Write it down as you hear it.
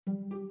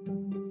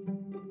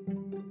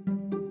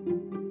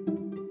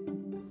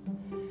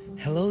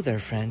Hello there,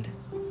 friend.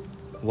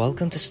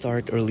 Welcome to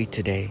Start Early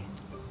Today.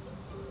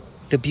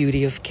 The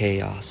beauty of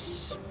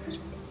chaos.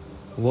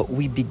 What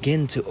we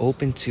begin to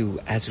open to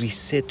as we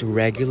sit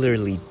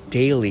regularly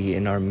daily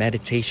in our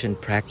meditation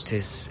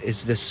practice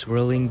is the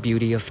swirling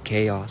beauty of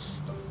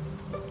chaos.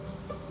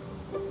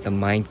 The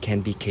mind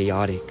can be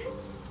chaotic.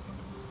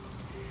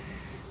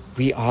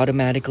 We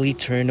automatically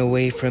turn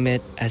away from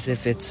it as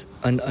if it's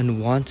an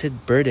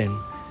unwanted burden,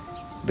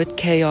 but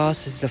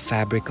chaos is the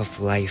fabric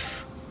of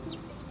life.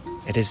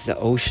 It is the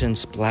ocean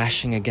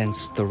splashing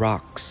against the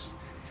rocks,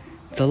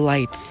 the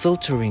light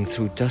filtering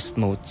through dust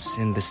motes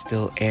in the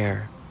still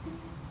air,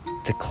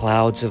 the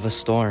clouds of a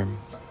storm.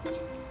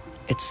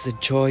 It's the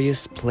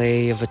joyous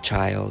play of a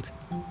child,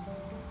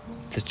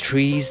 the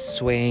trees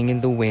swaying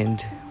in the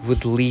wind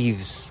with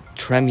leaves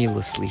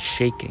tremulously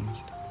shaking.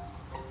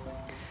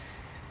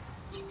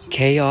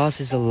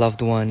 Chaos is a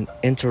loved one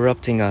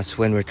interrupting us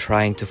when we're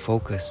trying to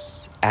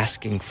focus,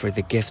 asking for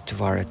the gift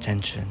of our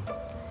attention.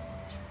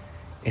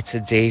 It's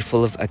a day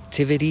full of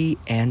activity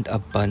and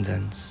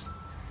abundance.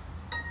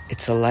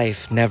 It's a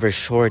life never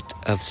short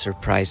of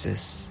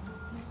surprises.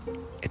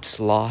 It's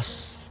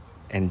loss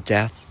and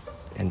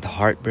death and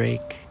heartbreak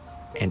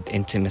and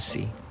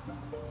intimacy.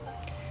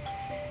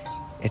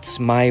 It's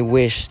my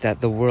wish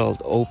that the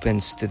world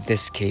opens to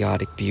this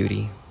chaotic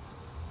beauty.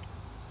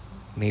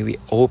 May we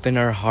open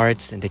our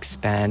hearts and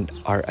expand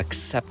our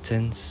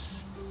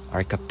acceptance,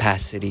 our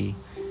capacity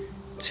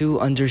to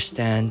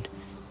understand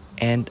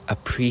and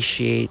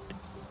appreciate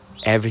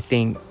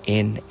everything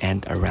in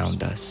and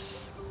around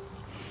us.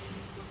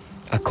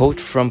 A quote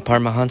from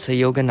Paramahansa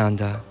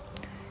Yogananda: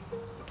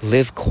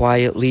 "Live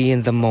quietly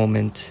in the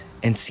moment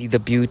and see the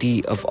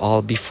beauty of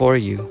all before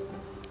you.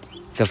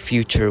 The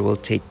future will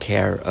take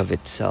care of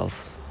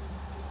itself."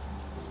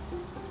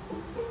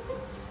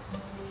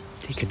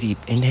 Take a deep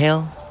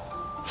inhale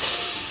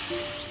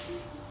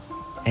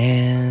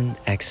and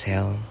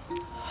exhale.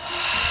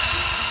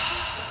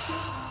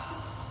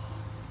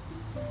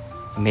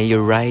 May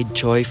you ride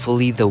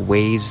joyfully the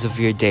waves of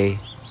your day.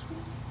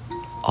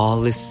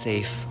 All is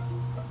safe.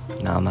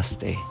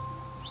 Namaste.